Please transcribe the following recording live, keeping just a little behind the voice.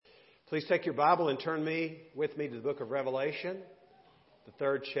Please take your Bible and turn with me to the book of Revelation, the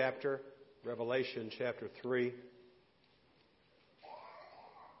third chapter, Revelation chapter 3.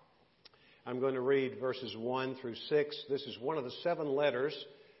 I'm going to read verses 1 through 6. This is one of the 7 letters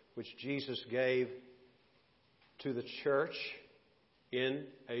which Jesus gave to the church in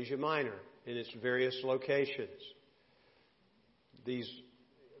Asia Minor, in its various locations. These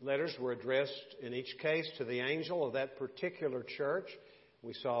letters were addressed in each case to the angel of that particular church.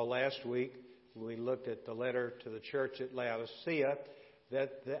 We saw last week, when we looked at the letter to the church at Laodicea,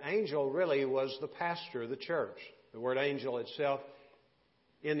 that the angel really was the pastor of the church. The word angel itself,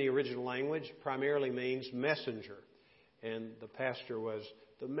 in the original language, primarily means messenger. And the pastor was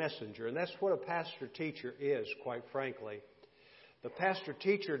the messenger. And that's what a pastor-teacher is, quite frankly. The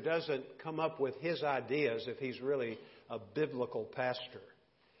pastor-teacher doesn't come up with his ideas if he's really a biblical pastor,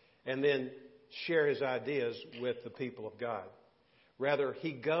 and then share his ideas with the people of God. Rather,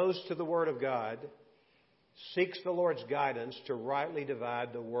 he goes to the Word of God, seeks the Lord's guidance to rightly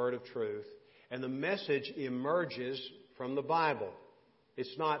divide the Word of truth, and the message emerges from the Bible.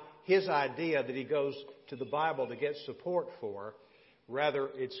 It's not his idea that he goes to the Bible to get support for. Rather,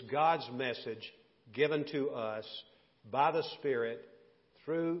 it's God's message given to us by the Spirit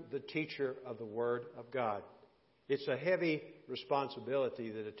through the teacher of the Word of God. It's a heavy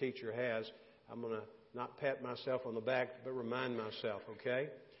responsibility that a teacher has. I'm going to not pat myself on the back, but remind myself, okay?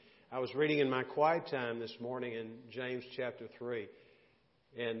 I was reading in my quiet time this morning in James chapter 3,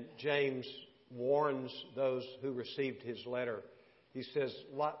 and James warns those who received his letter. He says,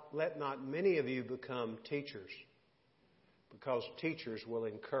 let not many of you become teachers, because teachers will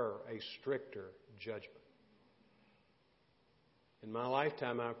incur a stricter judgment. In my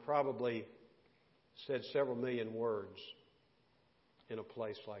lifetime, I've probably said several million words in a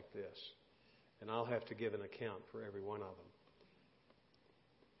place like this. And I'll have to give an account for every one of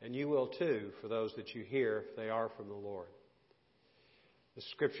them. And you will too, for those that you hear, if they are from the Lord. The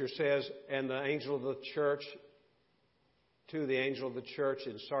Scripture says, and the angel of the church, to the angel of the church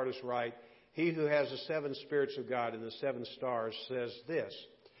in Sardis write, he who has the 7 spirits of God and the 7 stars says this,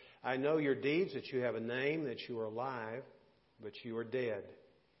 I know your deeds, that you have a name, that you are alive, but you are dead.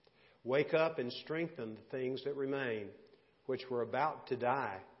 Wake up and strengthen the things that remain, which were about to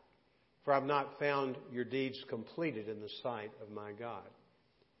die. For I have not found your deeds completed in the sight of my God.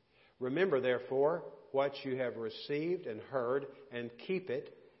 Remember, therefore, what you have received and heard, and keep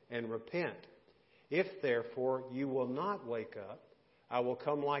it, and repent. If, therefore, you will not wake up, I will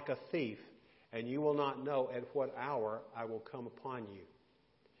come like a thief, and you will not know at what hour I will come upon you.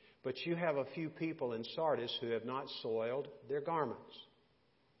 But you have a few people in Sardis who have not soiled their garments.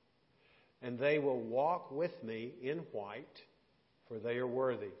 And they will walk with me in white, for they are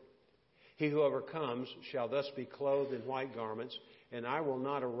worthy. He who overcomes shall thus be clothed in white garments, and I will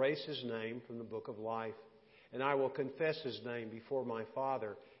not erase his name from the book of life. And I will confess his name before my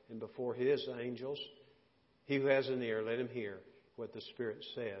Father and before his angels. He who has an ear, let him hear what the Spirit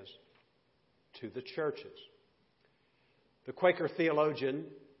says to the churches. The Quaker theologian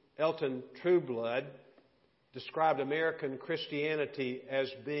Elton Trueblood described American Christianity as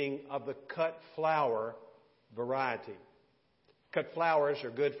being of the cut flower variety. Cut flowers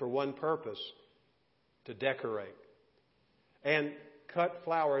are good for one purpose, to decorate. And cut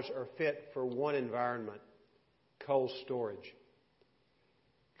flowers are fit for one environment, cold storage.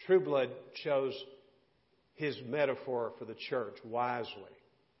 Trueblood chose his metaphor for the church wisely.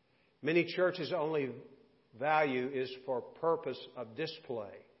 Many churches' only value is for purpose of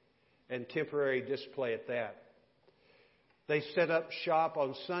display, and temporary display at that. They set up shop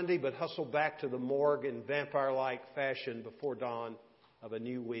on Sunday, but hustle back to the morgue in vampire-like fashion before dawn of a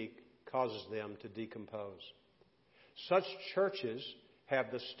new week causes them to decompose. Such churches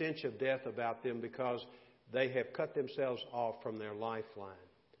have the stench of death about them because they have cut themselves off from their lifeline,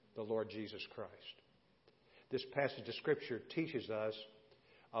 the Lord Jesus Christ. This passage of Scripture teaches us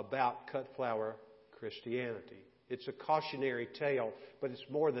about cut flower Christianity. It's a cautionary tale, but it's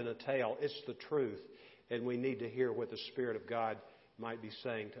more than a tale. It's the truth. And we need to hear what the Spirit of God might be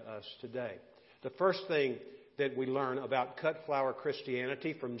saying to us today. The first thing that we learn about cut flower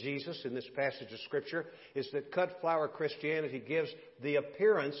Christianity from Jesus in this passage of Scripture is that cut flower Christianity gives the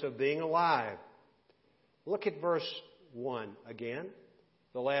appearance of being alive. Look at verse 1 again,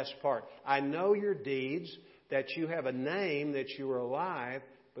 the last part. I know your deeds, that you have a name, that you are alive,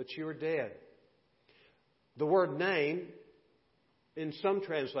 but you are dead. The word name, in some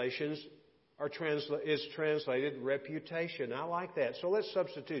translations, is translated reputation. I like that. So let's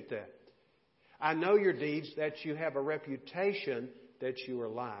substitute that. I know your deeds, that you have a reputation, that you are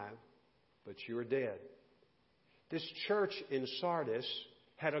alive, but you are dead. This church in Sardis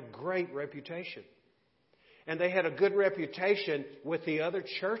had a great reputation. And they had a good reputation with the other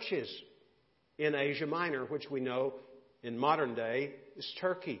churches in Asia Minor, which we know in modern day is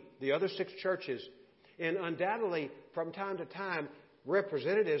Turkey. The other 6 churches. And undoubtedly, from time to time,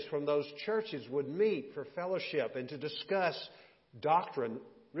 representatives from those churches would meet for fellowship and to discuss doctrine,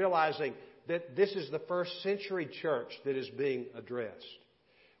 realizing that this is the first century church that is being addressed.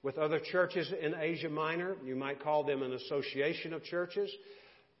 With other churches in Asia Minor, you might call them an association of churches,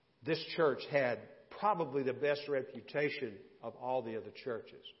 this church had probably the best reputation of all the other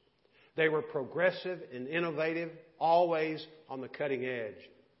churches. They were progressive and innovative, always on the cutting edge.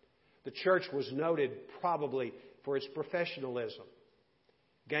 The church was noted probably for its professionalism.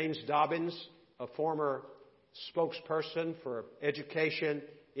 Gaines Dobbins, a former spokesperson for education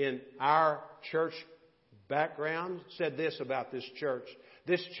in our church background, said this about this church.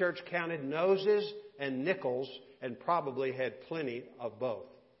 This church counted noses and nickels and probably had plenty of both.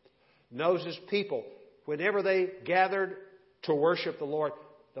 Noses, people, whenever they gathered to worship the Lord,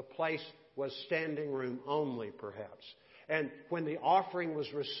 the place was standing room only, perhaps. And when the offering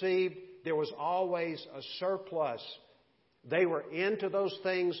was received, there was always a surplus. They were into those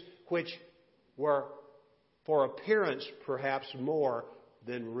things which were, for appearance, perhaps more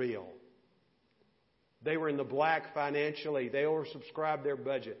than real. They were in the black financially. They oversubscribed their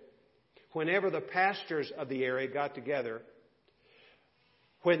budget. Whenever the pastors of the area got together,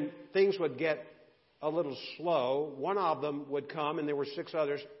 when things would get a little slow, one of them would come, and there were 6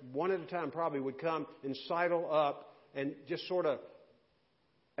 others, one at a time probably would come and sidle up and just sort of,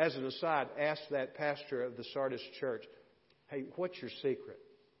 as an aside, ask that pastor of the Sardis church, hey, what's your secret?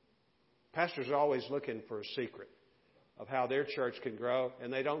 Pastors are always looking for a secret of how their church can grow,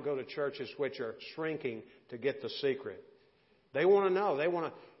 and they don't go to churches which are shrinking to get the secret. They want to know. They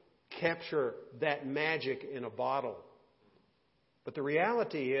want to capture that magic in a bottle. But the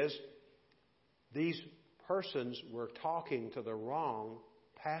reality is, these persons were talking to the wrong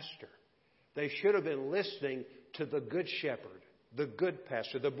pastor. They should have been listening to the good shepherd, the good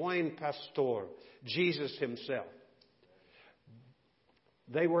pastor, the buen pastor, Jesus himself.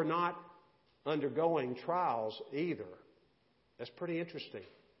 They were not undergoing trials either. That's pretty interesting.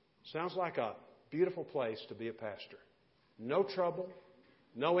 Sounds like a beautiful place to be a pastor. No trouble,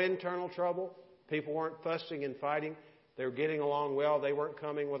 no internal trouble. People weren't fussing and fighting. They were getting along well. They weren't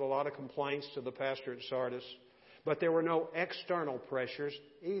coming with a lot of complaints to the pastor at Sardis. But there were no external pressures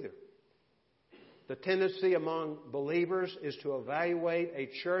either. The tendency among believers is to evaluate a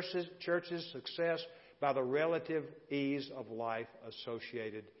church's success by the relative ease of life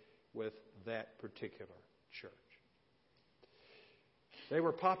associated with that particular church. They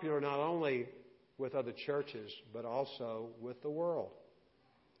were popular not only with other churches, but also with the world.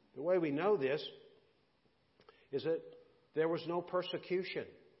 The way we know this is that there was no persecution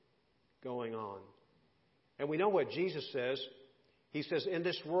going on. And we know what Jesus says. He says, in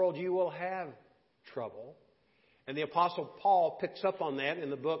this world you will have trouble. And the Apostle Paul picks up on that in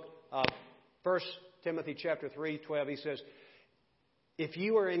the book of 1 Timothy chapter 3:12. He says, if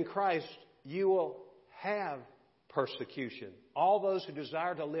you are in Christ, you will have persecution. All those who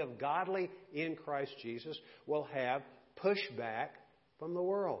desire to live godly in Christ Jesus will have pushback from the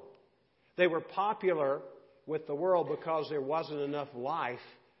world. They were popular with the world because there wasn't enough life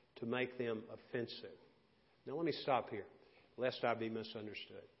to make them offensive. Now let me stop here, lest I be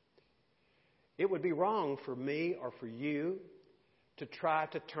misunderstood. It would be wrong for me or for you to try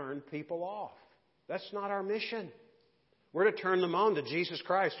to turn people off. That's not our mission. We're to turn them on to Jesus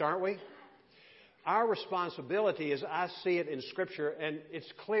Christ, aren't we? Our responsibility, as I see it in Scripture, and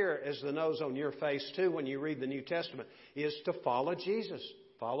it's clear as the nose on your face too when you read the New Testament, is to follow Jesus.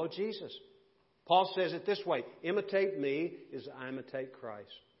 Follow Jesus. Paul says it this way, imitate me as I imitate Christ.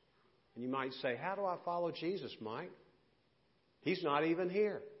 And you might say, how do I follow Jesus, Mike? He's not even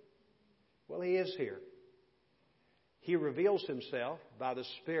here. Well, He is here. He reveals Himself by the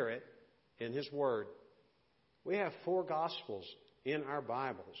Spirit in His Word. We have 4 Gospels in our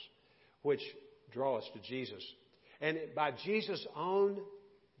Bibles which draw us to Jesus. And by Jesus' own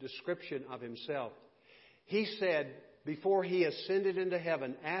description of Himself, He said, before He ascended into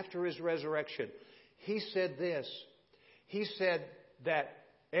heaven, after His resurrection, He said this. He said that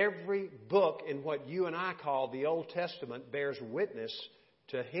every book in what you and I call the Old Testament bears witness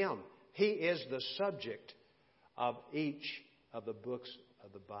to Him. He is the subject of each of the books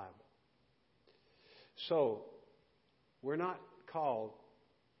of the Bible. So, we're not called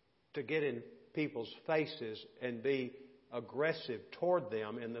to get in people's faces and be aggressive toward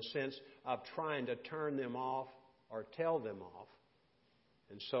them in the sense of trying to turn them off or tell them off,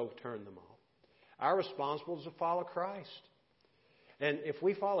 and so turn them off. Our responsibility is to follow Christ. And if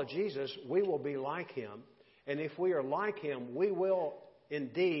we follow Jesus, we will be like Him. And if we are like Him, we will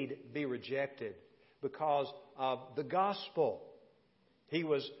indeed be rejected because of the gospel. He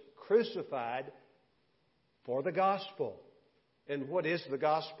was crucified for the gospel. And what is the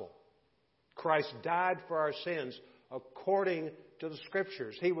gospel? Christ died for our sins according to the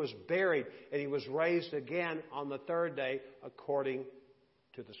Scriptures. He was buried and He was raised again on the third day according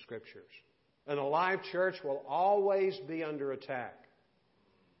to the Scriptures. An alive church will always be under attack.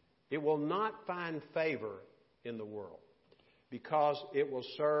 It will not find favor in the world because it will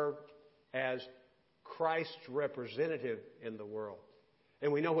serve as Christ's representative in the world.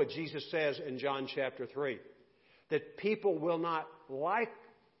 And we know what Jesus says in John chapter 3, that people will not like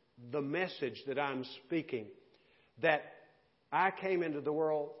the message that I'm speaking, that I came into the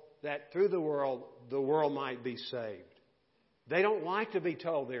world, that through the world might be saved. They don't like to be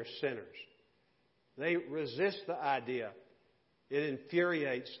told they're sinners. They resist the idea. It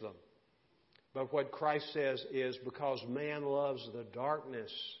infuriates them. But what Christ says is, because man loves the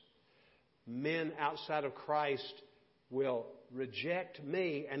darkness, men outside of Christ will reject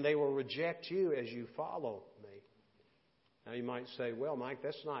me, and they will reject you as you follow me. Now you might say, well, Mike,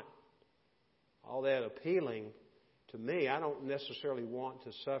 that's not all that appealing to me. I don't necessarily want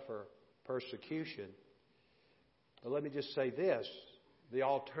to suffer persecution. But let me just say this. The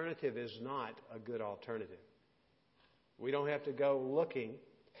alternative is not a good alternative. We don't have to go looking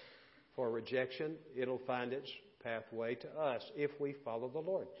for rejection. It'll find its pathway to us if we follow the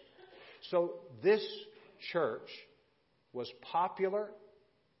Lord. So this church was popular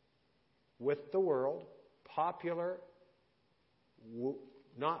with the world, popular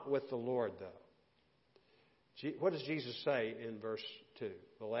not with the Lord, though. What does Jesus say in verse 2,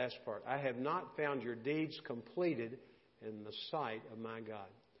 the last part? I have not found your deeds completed in the sight of my God.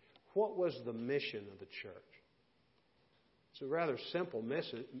 What was the mission of the church? It's a rather simple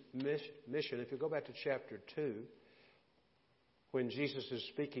mission. If you go back to chapter 2, when Jesus is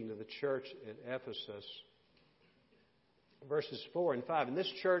speaking to the church at Ephesus, verses 4 and 5. And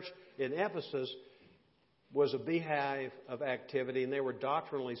this church in Ephesus was a beehive of activity, and they were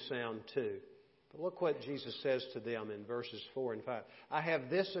doctrinally sound too. But look what Jesus says to them in verses 4 and 5. I have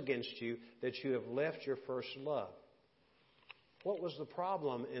this against you, that you have left your first love. What was the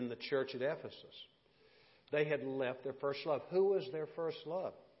problem in the church at Ephesus? They had left their first love. Who was their first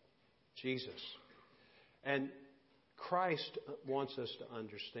love? Jesus. And Christ wants us to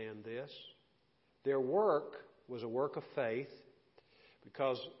understand this. Their work was a work of faith,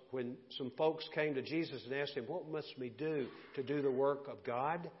 because when some folks came to Jesus and asked Him, what must we do to do the work of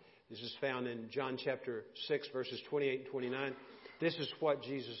God? This is found in John chapter 6, verses 28 and 29. This is what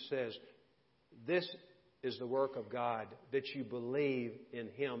Jesus says. This is the work of God, that you believe in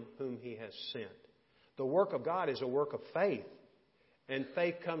Him whom He has sent. The work of God is a work of faith. And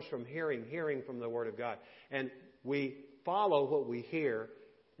faith comes from hearing, hearing from the Word of God. And we follow what we hear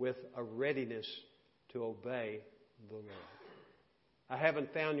with a readiness to obey the Lord. I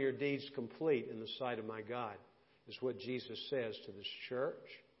haven't found your deeds complete in the sight of my God, is what Jesus says to this church.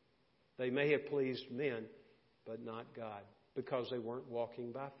 They may have pleased men, but not God, because they weren't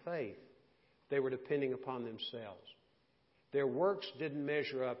walking by faith. They were depending upon themselves. Their works didn't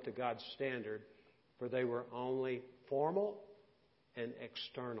measure up to God's standard, for they were only formal and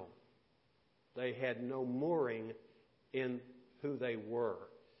external. They had no mooring in who they were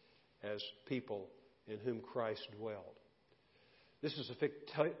as people in whom Christ dwelled. This is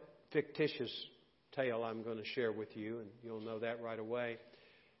a fictitious tale I'm going to share with you, and you'll know that right away.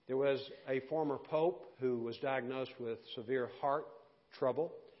 There was a former pope who was diagnosed with severe heart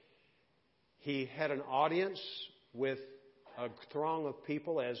trouble. He had an audience with a throng of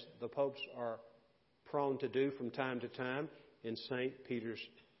people, as the popes are prone to do from time to time, in St. Peter's.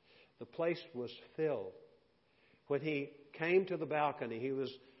 The place was filled. When he came to the balcony, he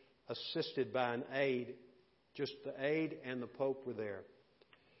was assisted by an aide. Just the aide and the Pope were there.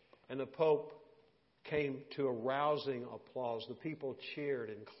 And the Pope came to a rousing applause. The people cheered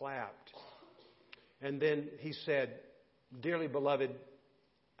and clapped. And then he said, dearly beloved,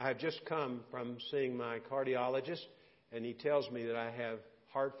 I have just come from seeing my cardiologist, and he tells me that I have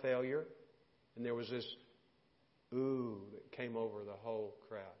heart failure. And there was this ooh that came over the whole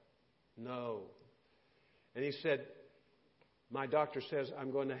crowd. No. And he said, my doctor says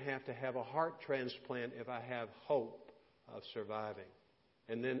I'm going to have a heart transplant if I have hope of surviving.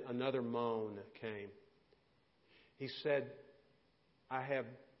 And then another moan came. He said, I have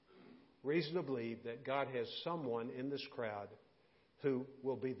reason to believe that God has someone in this crowd who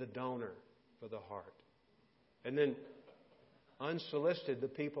will be the donor for the heart. And then Unsolicited, the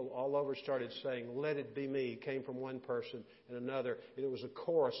people all over started saying, "Let it be me." It came from one person and another. And it was a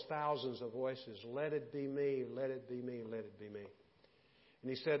chorus, thousands of voices. "Let it be me, let it be me, let it be me." And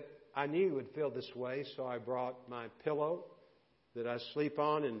he said, "I knew you would feel this way, so I brought my pillow that I sleep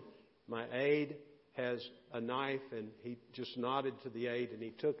on, and my aide has a knife." And he just nodded to the aide, and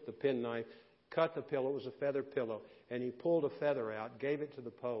he took the penknife, cut the pillow. It was a feather pillow. And he pulled a feather out, gave it to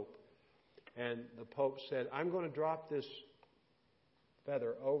the Pope. And the Pope said, "I'm going to drop this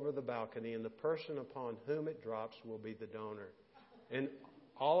feather over the balcony, and the person upon whom it drops will be the donor." And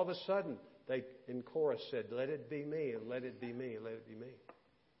all of a sudden, they in chorus said, "Let it be me, and let it be me, and let it be me."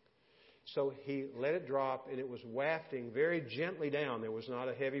 So he let it drop, and it was wafting very gently down. There was not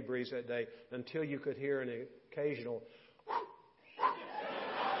a heavy breeze that day until you could hear an occasional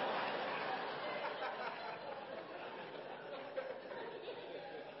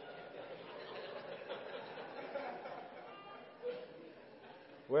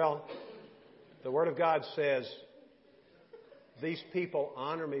Well, the Word of God says, "These people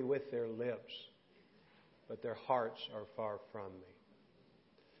honor me with their lips, but their hearts are far from me."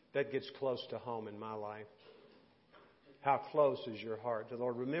 That gets close to home in my life. How close is your heart to the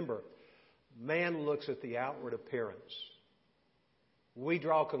Lord? Remember, man looks at the outward appearance. We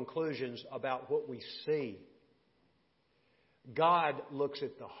draw conclusions about what we see. God looks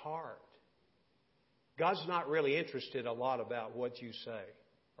at the heart. God's not really interested a lot about what you say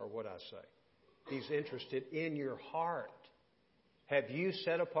or what I say. He's interested in your heart. Have you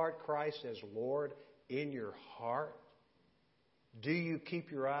set apart Christ as Lord in your heart? Do you keep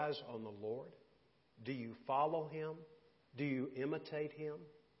your eyes on the Lord? Do you follow Him? Do you imitate Him?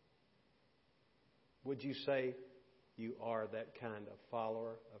 Would you say you are that kind of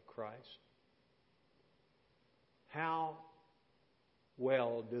follower of Christ? How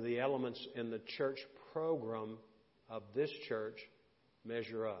well do the elements in the church program of this church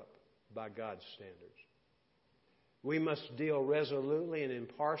measure up by God's standards? We must deal resolutely and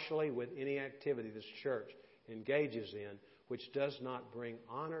impartially with any activity this church engages in which does not bring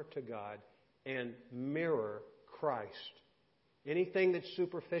honor to God and mirror Christ. Anything that's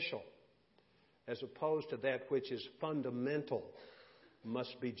superficial, as opposed to that which is fundamental,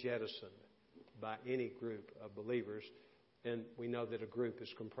 must be jettisoned by any group of believers. And we know that a group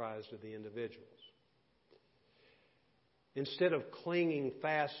is comprised of the individuals. Instead of clinging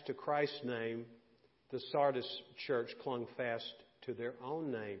fast to Christ's name, the Sardis church clung fast to their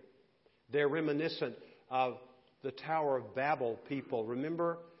own name. They're reminiscent of the Tower of Babel people.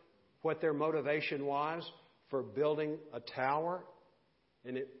 Remember what their motivation was for building a tower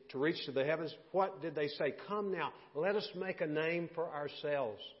and to reach to the heavens? What did they say? "Come now, let us make a name for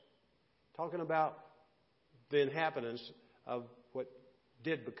ourselves." Talking about the inhabitants of what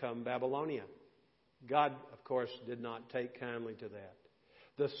did become Babylonia. God, of course, did not take kindly to that.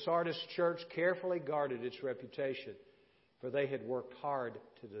 The Sardis church carefully guarded its reputation, for they had worked hard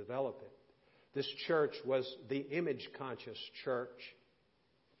to develop it. This church was the image-conscious church,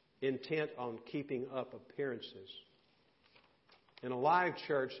 intent on keeping up appearances. And a live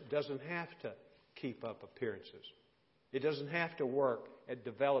church doesn't have to keep up appearances. It doesn't have to work at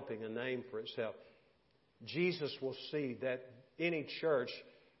developing a name for itself. Jesus will see that any church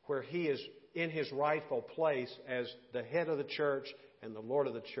where He is in His rightful place as the head of the church and the Lord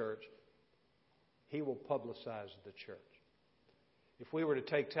of the church, He will publicize the church. If we were to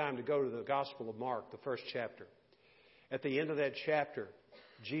take time to go to the Gospel of Mark, the first chapter, at the end of that chapter,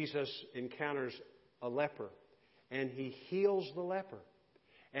 Jesus encounters a leper, and He heals the leper.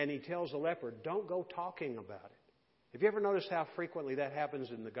 And He tells the leper, "Don't go talking about it." Have you ever noticed how frequently that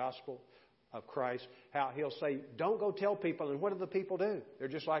happens in the Gospel of Christ? How He'll say, "Don't go tell people." And what do the people do? They're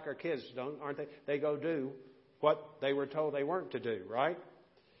just like our kids, aren't they? They go do what they were told they weren't to do, right?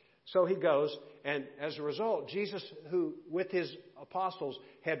 So He goes, and as a result, Jesus, who with His apostles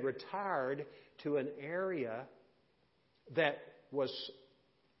had retired to an area that was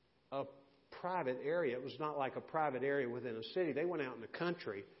a private area. It was not like a private area within a city. They went out in the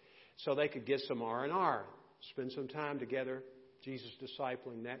country so they could get some R&R, spend some time together, Jesus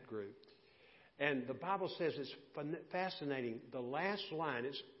discipling that group. And the Bible says it's fascinating. The last line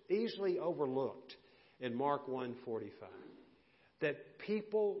is easily overlooked in Mark 1:45. That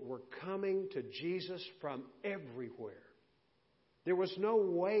people were coming to Jesus from everywhere. There was no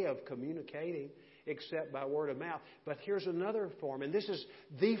way of communicating except by word of mouth. But here's another form, and this is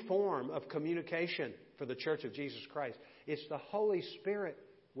the form of communication for the Church of Jesus Christ. It's the Holy Spirit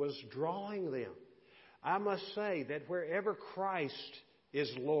was drawing them. I must say that wherever Christ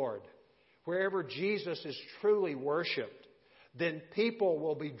is Lord, wherever Jesus is truly worshipped, then people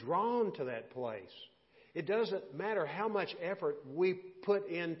will be drawn to that place. It doesn't matter how much effort we put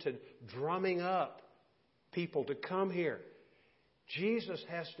into drumming up people to come here. Jesus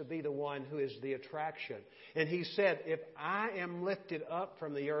has to be the one who is the attraction. And He said, if I am lifted up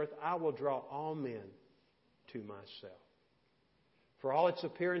from the earth, I will draw all men to myself. For all its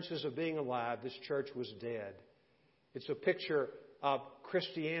appearances of being alive, this church was dead. It's a picture of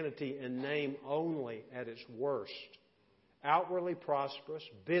Christianity in name only at its worst. Outwardly prosperous,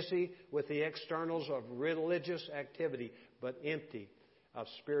 busy with the externals of religious activity, but empty of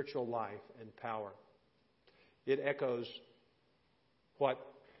spiritual life and power. It echoes what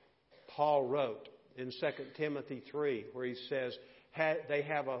Paul wrote in 2 Timothy 3, where he says, they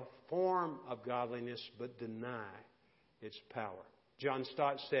have a form of godliness, but deny its power. John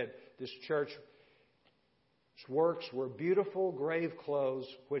Stott said, this church's works were beautiful grave clothes,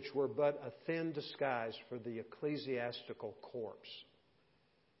 which were but a thin disguise for the ecclesiastical corpse.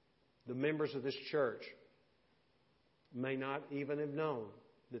 The members of this church may not even have known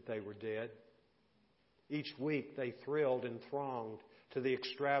that they were dead. Each week they thrilled and thronged to the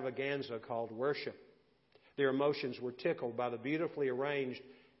extravaganza called worship. Their emotions were tickled by the beautifully arranged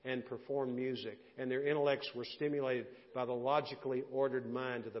and performed music, and their intellects were stimulated by the logically ordered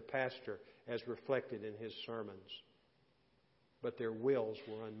mind of the pastor as reflected in his sermons. But their wills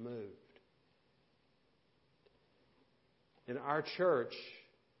were unmoved. In our church,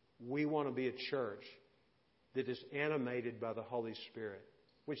 we want to be a church that is animated by the Holy Spirit,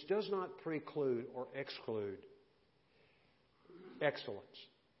 which does not preclude or exclude excellence.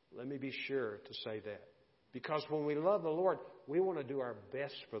 Let me be sure to say that. Because when we love the Lord, we want to do our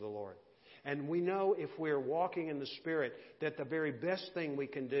best for the Lord. And we know if we're walking in the Spirit that the very best thing we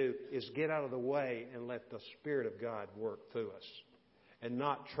can do is get out of the way and let the Spirit of God work through us. And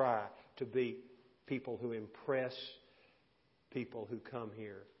not try to be people who impress people who come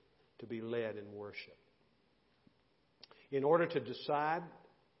here to be led in worship. In order to decide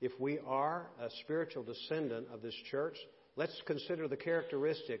if we are a spiritual descendant of this church, let's consider the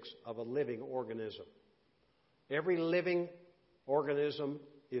characteristics of a living organism. Every living organism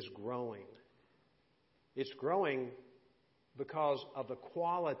is growing. It's growing because of the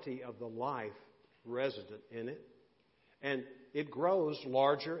quality of the life resident in it. And it grows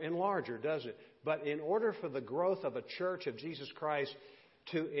larger and larger, does it? But in order for the growth of a church of Jesus Christ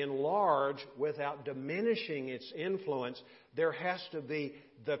to enlarge without diminishing its influence, there has to be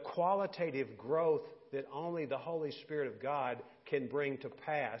the qualitative growth that only the Holy Spirit of God can bring to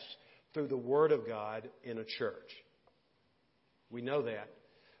pass through the Word of God in a church. We know that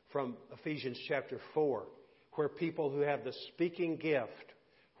from Ephesians chapter 4, where people who have the speaking gift,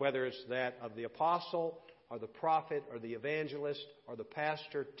 whether it's that of the apostle or the prophet or the evangelist or the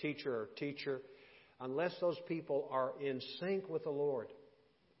pastor, teacher or teacher, unless those people are in sync with the Lord,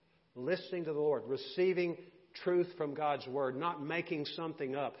 listening to the Lord, receiving truth from God's Word, not making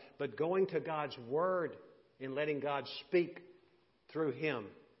something up, but going to God's Word and letting God speak through Him,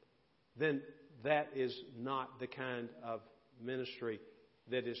 then that is not the kind of ministry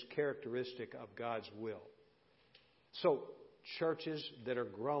that is characteristic of God's will. So churches that are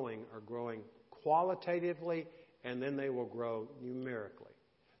growing qualitatively, and then they will grow numerically.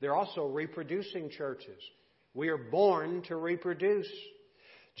 They're also reproducing churches. We are born to reproduce.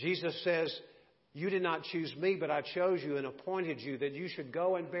 Jesus says, "You did not choose me, but I chose you and appointed you that you should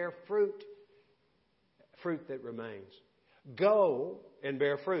go and bear fruit that remains." Go and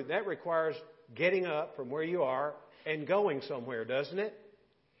bear fruit. That requires getting up from where you are and going somewhere, doesn't it?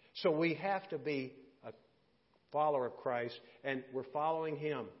 So we have to be a follower of Christ, and we're following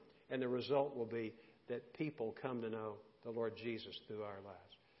Him. And the result will be that people come to know the Lord Jesus through our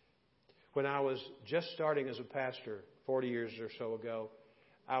lives. When I was just starting as a pastor 40 years or so ago,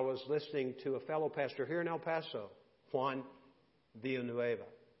 I was listening to a fellow pastor here in El Paso, Juan Villanueva.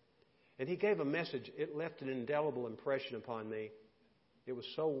 And he gave a message. It left an indelible impression upon me. It was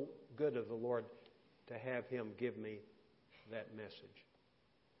so good of the Lord to have him give me that message.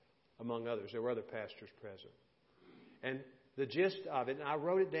 Among others, there were other pastors present. And the gist of it, and I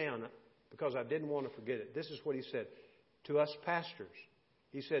wrote it down because I didn't want to forget it. This is what he said to us pastors.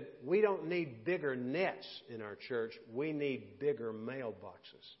 He said, we don't need bigger nets in our church. We need bigger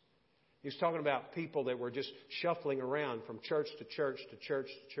mailboxes. He was talking about people that were just shuffling around from church to church to church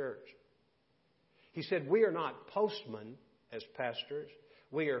to church. He said, we are not postmen as pastors.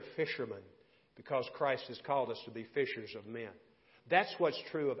 We are fishermen because Christ has called us to be fishers of men. That's what's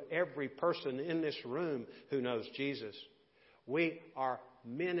true of every person in this room who knows Jesus. We are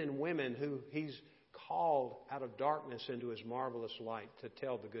men and women who He's called out of darkness into His marvelous light to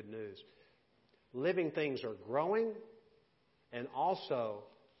tell the good news. Living things are growing, and also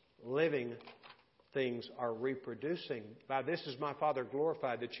living things are reproducing. By this is my Father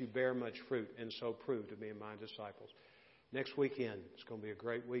glorified, that you bear much fruit, and so prove to be my disciples. Next weekend, it's going to be a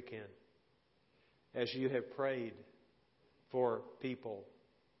great weekend. As you have prayed for people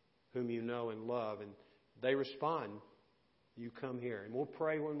whom you know and love, and they respond, you come here. And we'll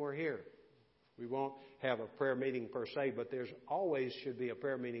pray when we're here. We won't have a prayer meeting per se, but there's always should be a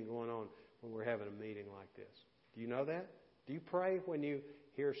prayer meeting going on when we're having a meeting like this. Do you know that? Do you pray when you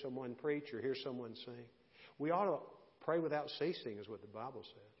hear someone preach or hear someone sing? We ought to pray without ceasing, is what the Bible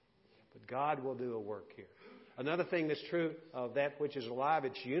says. But God will do a work here. Another thing that's true of that which is alive,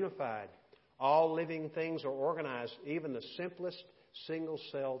 it's unified. All living things are organized. Even the simplest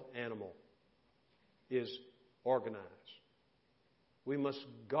single-celled animal is organized. We must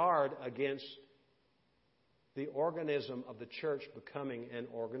guard against the organism of the church becoming an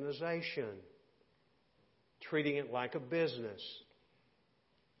organization, treating it like a business.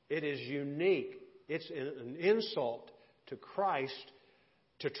 It is unique. It's an insult to Christ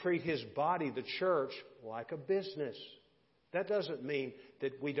to treat His body, the church, like a business. That doesn't mean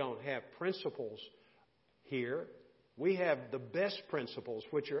that we don't have principles here. We have the best principles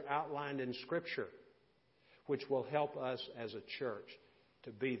which are outlined in Scripture, which will help us as a church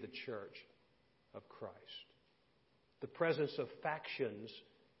to be the church of Christ. The presence of factions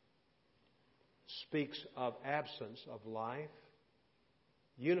speaks of absence of life.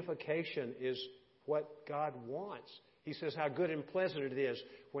 Unification is what God wants. He says how good and pleasant it is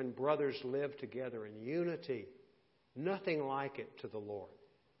when brothers live together in unity. Nothing like it to the Lord.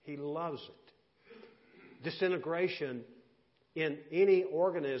 He loves it. Disintegration in any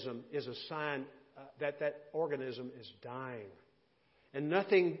organism is a sign that organism is dying. And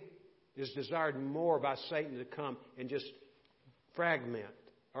nothing is desired more by Satan to come and just fragment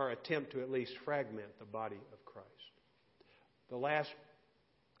or attempt to at least fragment the body of Christ. The last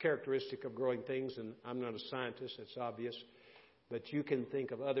characteristic of growing things, and I'm not a scientist, it's obvious, but you can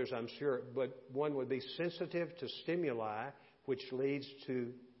think of others, I'm sure, but one would be sensitive to stimuli, which leads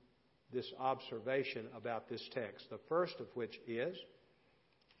to this observation about this text. The first of which is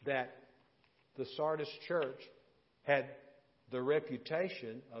that the Sardis church had the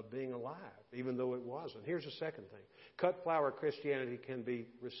reputation of being alive, even though it wasn't. Here's the second thing. Cut flower Christianity can be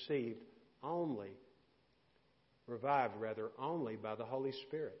received only by the Holy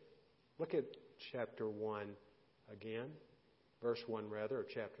Spirit. Look at chapter 1 again, verse 1 or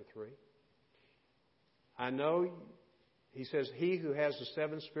chapter 3. I know, he says, he who has the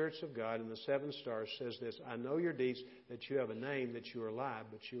seven spirits of God and the seven stars says this, I know your deeds, that you have a name, that you are alive,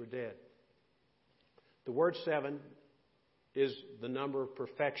 but you are dead. The word seven is the number of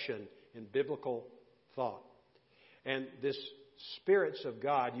perfection in biblical thought. And this spirits of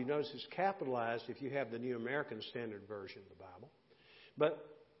God, you notice it's capitalized if you have the New American Standard Version of the Bible. But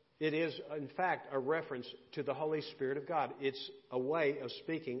it is, in fact, a reference to the Holy Spirit of God. It's a way of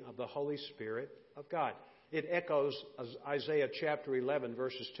speaking of the Holy Spirit of God. It echoes Isaiah chapter 11,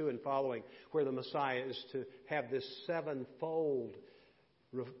 verses 2 and following, where the Messiah is to have this sevenfold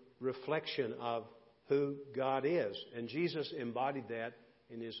reflection of who God is. And Jesus embodied that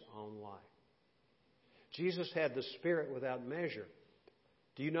in His own life. Jesus had the Spirit without measure.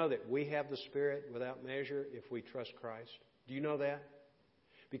 Do you know that we have the Spirit without measure if we trust Christ? Do you know that?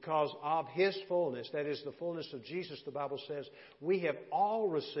 Because of His fullness, that is the fullness of Jesus, the Bible says, we have all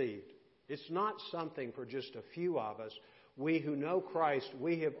received. It's not something for just a few of us. We who know Christ,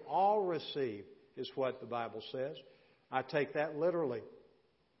 we have all received, is what the Bible says. I take that literally.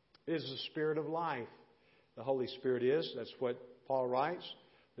 It is the Spirit of life. The Holy Spirit is. That's what Paul writes.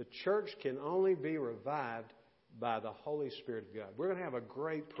 The church can only be revived by the Holy Spirit of God. We're going to have a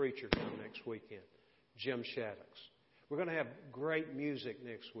great preacher come next weekend, Jim Shaddix. We're going to have great music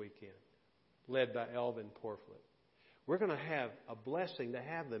next weekend, led by Elvin Porflet. We're going to have a blessing to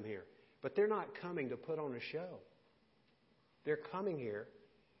have them here. But they're not coming to put on a show. They're coming here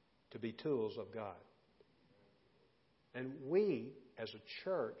to be tools of God. And we, as a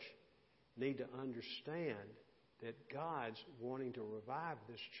church, need to understand that God's wanting to revive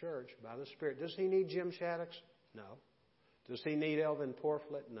this church by the Spirit. Does He need Jim Shaddix? No. Does He need Elvin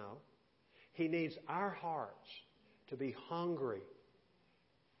Porflet? No. He needs our hearts to be hungry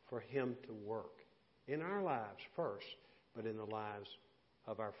for Him to work in our lives first, but in the lives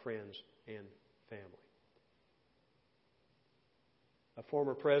of our friends and family. A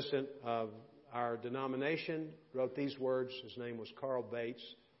former president of our denomination wrote these words. His name was Carl Bates.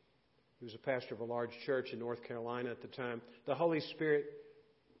 He was a pastor of a large church in North Carolina at the time. The Holy Spirit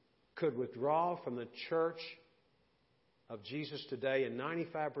could withdraw from the church of Jesus today, and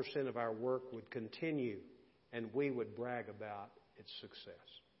 95% of our work would continue, and we would brag about its success.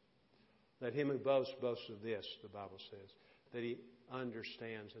 Let him who boasts, boast of this, the Bible says, that he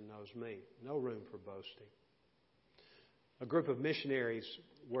understands and knows me. No room for boasting. A group of missionaries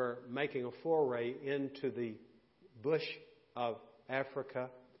were making a foray into the bush of Africa.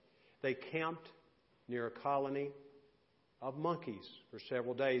 They camped near a colony of monkeys. For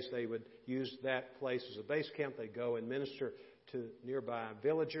several days they would use that place as a base camp. They'd go and minister to nearby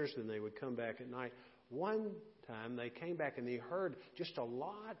villagers, and they would come back at night. One time they came back and they heard just a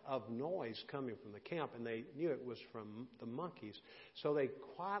lot of noise coming from the camp, and they knew it was from the monkeys. So they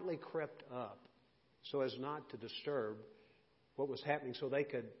quietly crept up so as not to disturb what was happening so they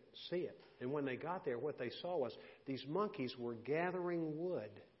could see it. And when they got there, what they saw was these monkeys were gathering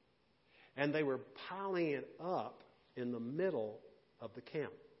wood, and they were piling it up in the middle of the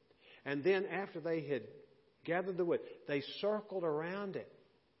camp. And then after they had gathered the wood, they circled around it,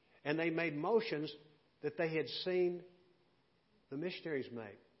 and they made motions that they had seen the missionaries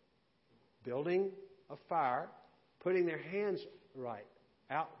make. Building a fire, putting their hands right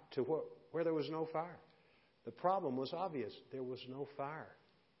out to where there was no fire. The problem was obvious. There was no fire.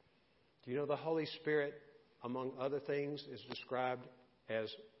 Do you know the Holy Spirit, among other things, is described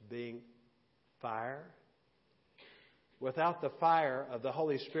as being fire? Without the fire of the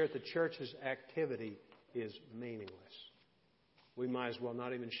Holy Spirit, the church's activity is meaningless. We might as well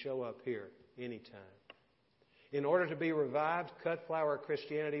not even show up here anytime. In order to be revived, cut flower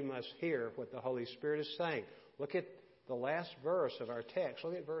Christianity must hear what the Holy Spirit is saying. Look at the last verse of our text.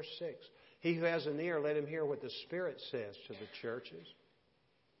 Look at verse 6. He who has an ear, let him hear what the Spirit says to the churches.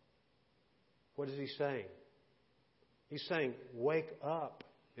 What is he saying? He's saying, wake up.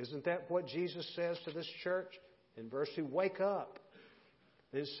 Isn't that what Jesus says to this church? In verse 2, wake up.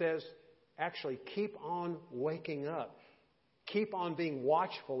 It says, actually, keep on waking up. Keep on being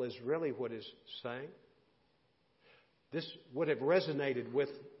watchful is really what it's saying. This would have resonated with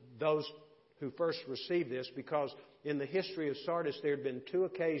those who first received this, because in the history of Sardis there had been two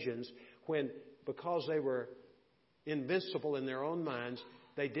occasions when, because they were invincible in their own minds,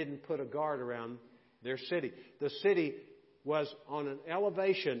 they didn't put a guard around their city. The city was on an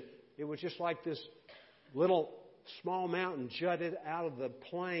elevation. It was just like this little small mountain jutted out of the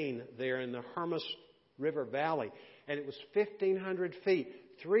plain there in the Hermus River Valley. And it was 1,500 feet.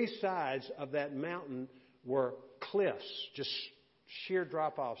 Three sides of that mountain were cliffs, just sheer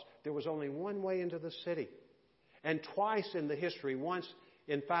drop-offs. There was only one way into the city. And twice in the history, once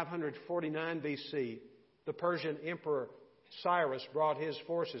in 549 BC, the Persian Emperor Cyrus brought his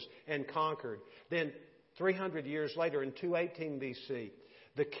forces and conquered. Then 300 years later, in 218 BC,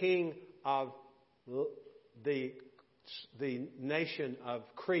 the king of the nation of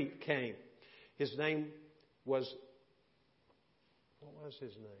Crete came. His name was... What was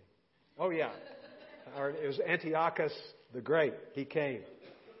his name? Oh, yeah. It was Antiochus the Great. He came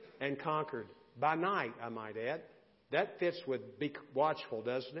and conquered. By night, I might add. That fits with be watchful,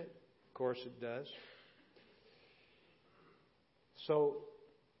 doesn't it? Of course it does. So,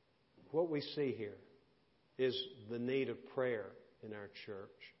 what we see here is the need of prayer in our church.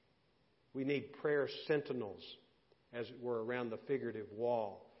 We need prayer sentinels, as it were, around the figurative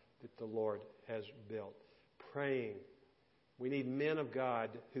wall that the Lord has built. Praying. We need men of God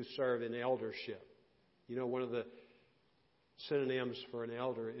who serve in eldership. You know, one of the synonyms for an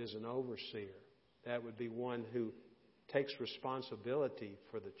elder is an overseer. That would be one who takes responsibility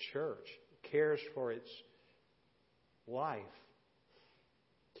for the church, cares for its life.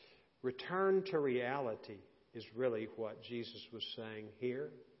 Return to reality is really what Jesus was saying here.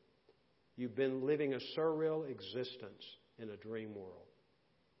 You've been living a surreal existence in a dream world.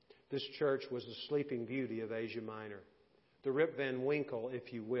 This church was the Sleeping Beauty of Asia Minor. The Rip Van Winkle,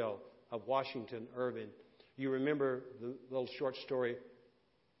 if you will, of Washington Irving. You remember the little short story,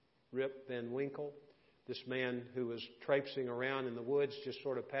 Rip Van Winkle? This man who was traipsing around in the woods, just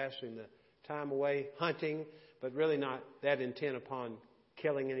sort of passing the time away, hunting, but really not that intent upon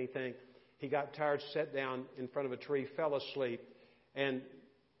killing anything. He got tired, sat down in front of a tree, fell asleep, and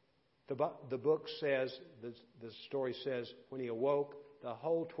the book says, the story says, when he awoke, the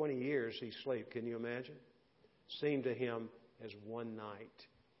whole 20 years he slept, can you imagine? Seemed to him as one night.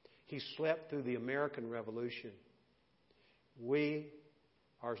 He slept through the American Revolution. We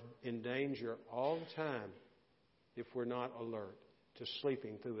are in danger all the time, if we're not alert, to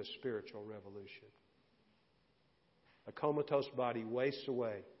sleeping through a spiritual revolution. A comatose body wastes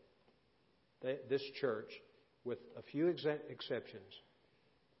away. This church, with a few exceptions,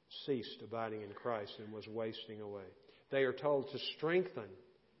 ceased abiding in Christ and was wasting away. They are told to strengthen.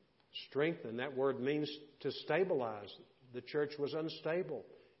 Strengthen, that word means to stabilize. The church was unstable.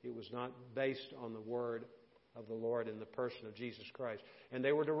 It was not based on the Word of the Lord in the person of Jesus Christ. And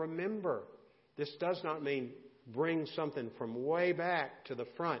they were to remember. This does not mean bring something from way back to the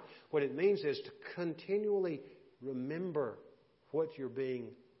front. What it means is to continually remember what you're being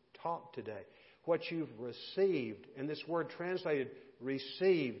taught today, what you've received. And this word translated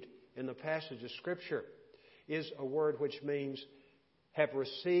received in the passage of Scripture is a word which means have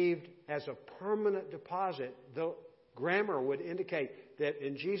received as a permanent deposit. The grammar would indicate that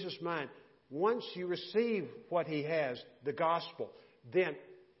in Jesus' mind, once you receive what He has, the gospel, then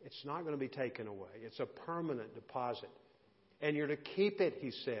it's not going to be taken away. It's a permanent deposit. And you're to keep it,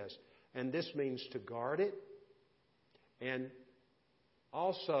 he says. And this means to guard it and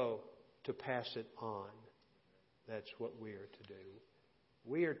also to pass it on. That's what we are to do.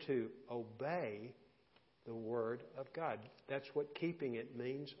 We are to obey the Word of God. That's what keeping it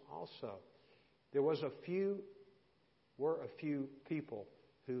means also. There were a few people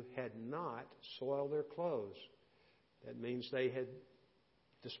who had not soiled their clothes. That means they had,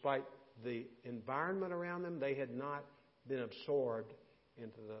 despite the environment around them, they had not been absorbed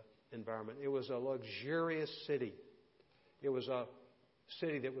into the environment. It was a luxurious city. It was a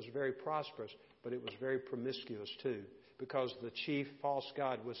city that was very prosperous, but it was very promiscuous too, because the chief false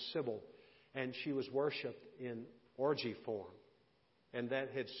god was Sybil, and she was worshipped in orgy form. And that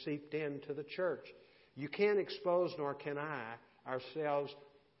had seeped into the church. You can't expose, nor can I, ourselves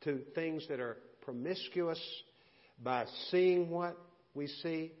to things that are promiscuous by seeing what we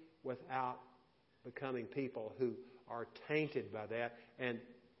see without becoming people who are tainted by that and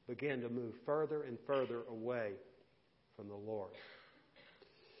begin to move further and further away from the Lord.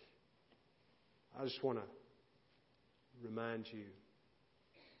 I just want to remind you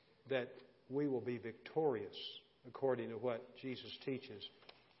that we will be victorious according to what Jesus teaches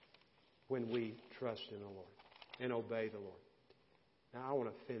when we trust in the Lord and obey the Lord. Now I want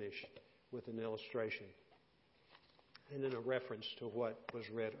to finish with an illustration and then a reference to what was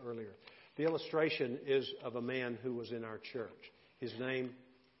read earlier. The illustration is of a man who was in our church. His name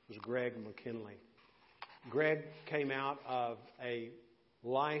was Greg McKinley. Greg came out of a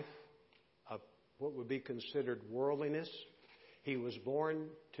life of what would be considered worldliness. He was born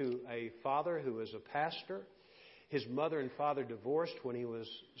to a father who was a pastor. His mother and father divorced when he was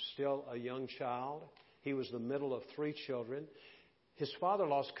still a young child. He was the middle of 3 children. His father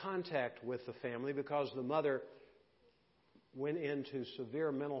lost contact with the family because the mother went into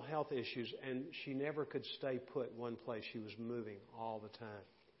severe mental health issues and she never could stay put one place. She was moving all the time.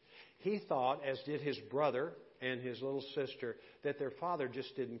 He thought, as did his brother and his little sister, that their father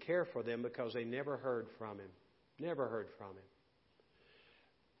just didn't care for them because they never heard from him. Never heard from him.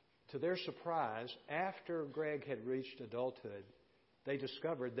 To their surprise, after Greg had reached adulthood, they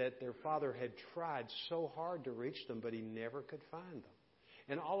discovered that their father had tried so hard to reach them, but he never could find them.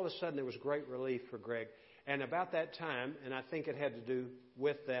 And all of a sudden, there was great relief for Greg. And about that time, and I think it had to do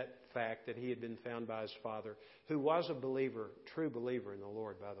with that fact that he had been found by his father, who was a believer, true believer in the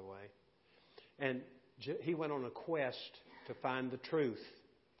Lord, by the way. And he went on a quest to find the truth.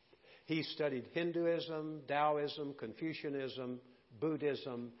 He studied Hinduism, Taoism, Confucianism,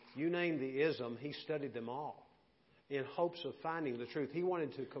 Buddhism, you name the ism, he studied them all in hopes of finding the truth. He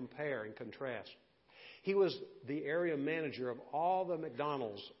wanted to compare and contrast. He was the area manager of all the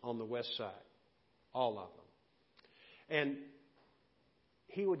McDonald's on the west side, all of them. And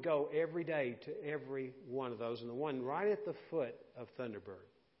he would go every day to every one of those, and the one right at the foot of Thunderbird.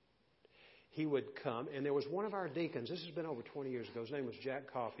 He would come, and there was one of our deacons, this has been over 20 years ago, his name was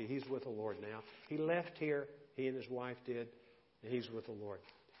Jack Coffey. He's with the Lord now. He left here, he and his wife did, and he's with the Lord.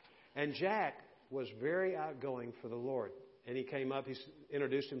 And Jack was very outgoing for the Lord. And he came up, he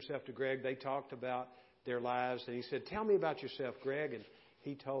introduced himself to Greg. They talked about their lives. And he said, "Tell me about yourself, Greg." And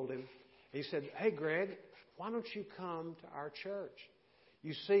he told him. He said, "Hey, Greg, why don't you come to our church?"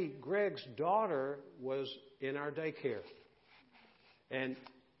 You see, Greg's daughter was in our daycare. And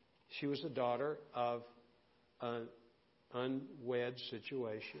she was the daughter of an unwed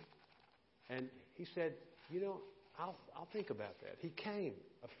situation. And he said, I'll think about that. He came.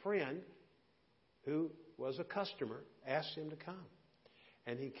 A friend who was a customer asked him to come.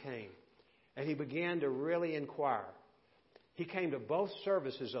 And he came. And he began to really inquire. He came to both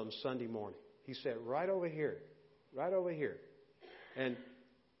services on Sunday morning. He sat right over here. Right over here. And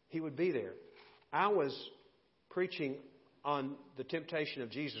he would be there. I was preaching on the temptation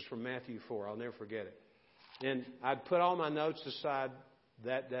of Jesus from Matthew 4. I'll never forget it. And I'd put all my notes aside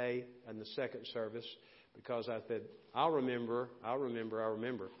that day in the second service because I said, I'll remember.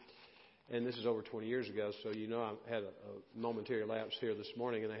 And this is over 20 years ago, so I had a momentary lapse here this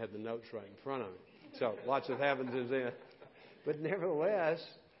morning, and I had the notes right in front of me. So lots of happened since then. But nevertheless,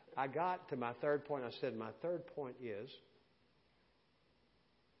 I got to my third point. I said, my third point is,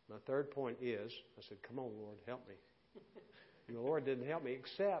 I said, come on, Lord, help me. And the Lord didn't help me,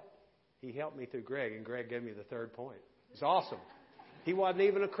 except He helped me through Greg, and Greg gave me the third point. It's awesome. He wasn't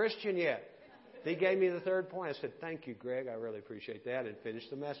even a Christian yet. He gave me the third point. I said, thank you, Greg. I really appreciate that, and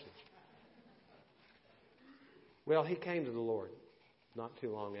finished the message. Well, he came to the Lord not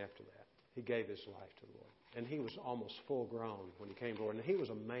too long after that. He gave his life to the Lord. And he was almost full grown when he came to the Lord. And he was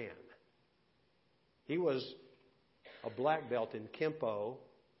a man. He was a black belt in Kempo,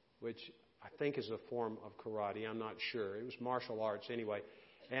 which I think is a form of karate. I'm not sure. It was martial arts anyway.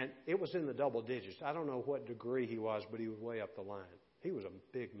 And it was in the double digits. I don't know what degree he was, but he was way up the line. He was a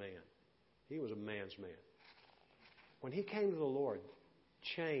big man. He was a man's man. When he came to the Lord,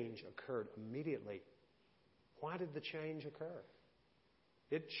 change occurred immediately. Why did the change occur?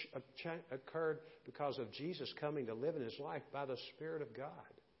 It occurred because of Jesus coming to live in his life by the Spirit of God.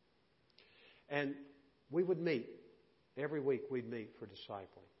 And we would meet. Every week we'd meet for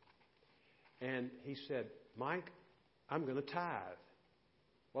discipling. And he said, Mike, I'm going to tithe.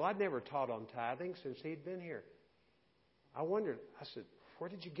 Well, I'd never taught on tithing since he'd been here. I wondered, I said, where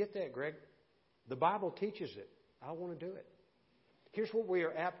did you get that, Greg? The Bible teaches it. I want to do it. Here's what we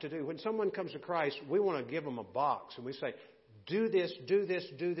are apt to do. When someone comes to Christ, we want to give them a box. And we say, do this, do this,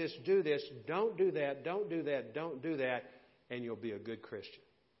 do this, do this. Don't do that, don't do that, don't do that. And you'll be a good Christian.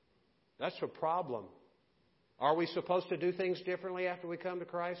 That's a problem. Are we supposed to do things differently after we come to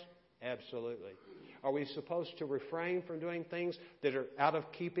Christ? Absolutely. Are we supposed to refrain from doing things that are out of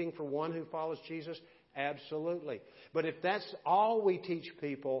keeping for one who follows Jesus? Absolutely. But if that's all we teach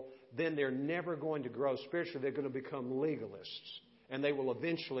people, then they're never going to grow spiritually. They're going to become legalists. And they will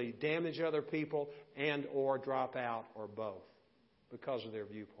eventually damage other people and or drop out or both because of their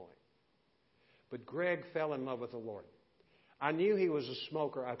viewpoint. But Greg fell in love with the Lord. I knew he was a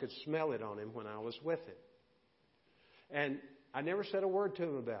smoker. I could smell it on him when I was with him. And I never said a word to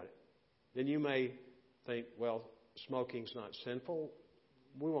him about it. Then you may think, well, smoking's not sinful.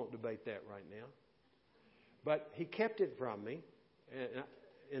 We won't debate that right now. But he kept it from me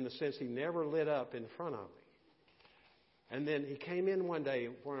in the sense he never lit up in front of me. And then he came in one day,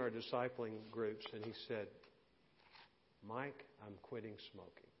 one of our discipling groups, and he said, Mike, I'm quitting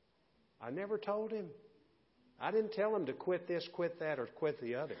smoking. I never told him. I didn't tell him to quit this, quit that, or quit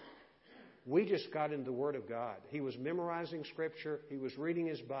the other. We just got into the Word of God. He was memorizing Scripture. He was reading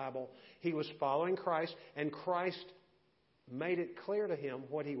his Bible. He was following Christ. And Christ made it clear to him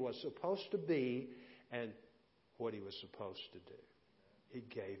what he was supposed to be and what he was supposed to do. He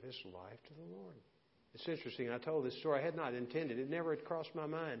gave his life to the Lord. It's interesting. I told this story. I had not intended. It never had crossed my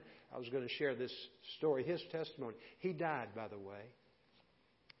mind. I was going to share this story, his testimony. He died, by the way,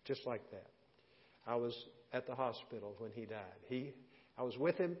 just like that. I was at the hospital when he died. I was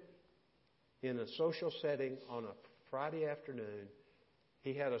with him in a social setting on a Friday afternoon.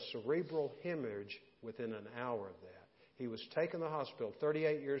 He had a cerebral hemorrhage within an hour of that. He was taken to the hospital,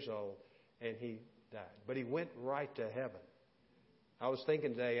 38 years old, and he died. But he went right to heaven. I was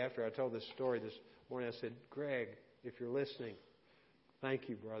thinking today, after I told this story this morning, I said, Greg, if you're listening, thank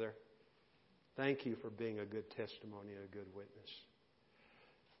you, brother. Thank you for being a good testimony and a good witness.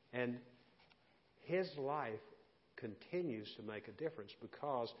 And his life continues to make a difference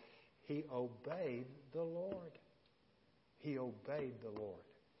because he obeyed the Lord. He obeyed the Lord.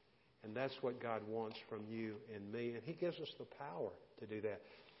 And that's what God wants from you and me. And He gives us the power to do that.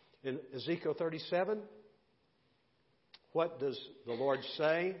 In Ezekiel 37, what does the Lord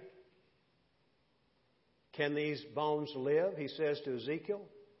say? Can these bones live? He says to Ezekiel.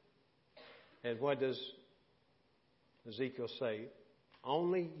 And what does Ezekiel say?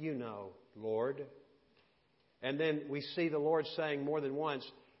 Only you know, Lord. And then we see the Lord saying more than once,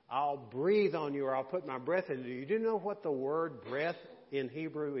 I'll breathe on you or I'll put my breath into you. Do you know what the word breath in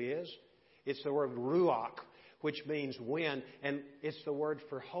Hebrew is? It's the word ruach, which means wind. And it's the word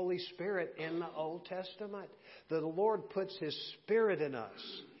for Holy Spirit in the Old Testament. The Lord puts His Spirit in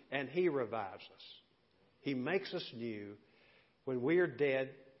us and He revives us. He makes us new. When we are dead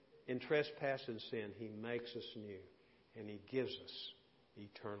in trespass and sin, He makes us new. And He gives us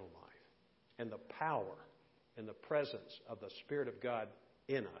eternal life. And the power and the presence of the Spirit of God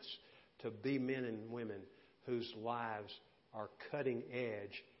in us to be men and women whose lives are cutting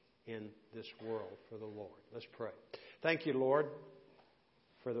edge in this world for the Lord. Let's pray. Thank you, Lord,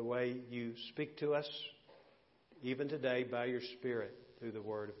 for the way you speak to us even today by your Spirit through the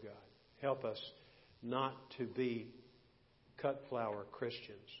Word of God. Help us not to be cut flower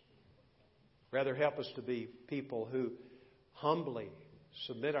Christians. Rather, help us to be people who humbly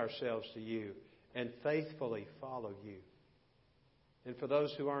submit ourselves to you and faithfully follow you. And for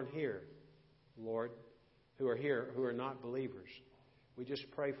those who aren't here, Lord, who are here, who are not believers, we just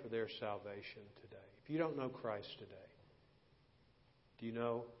pray for their salvation today. If you don't know Christ today, do you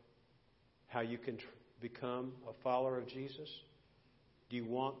know how you can become a follower of Jesus? Do you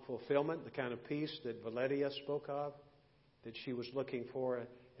want fulfillment, the kind of peace that Valeria spoke of, that she was looking for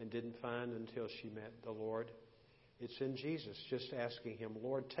and didn't find until she met the Lord? It's in Jesus, just asking Him,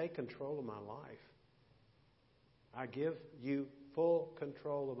 Lord, take control of my life. I give you full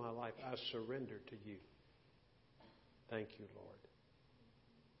control of my life. I surrender to you. Thank you, Lord.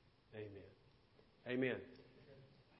 Amen. Amen.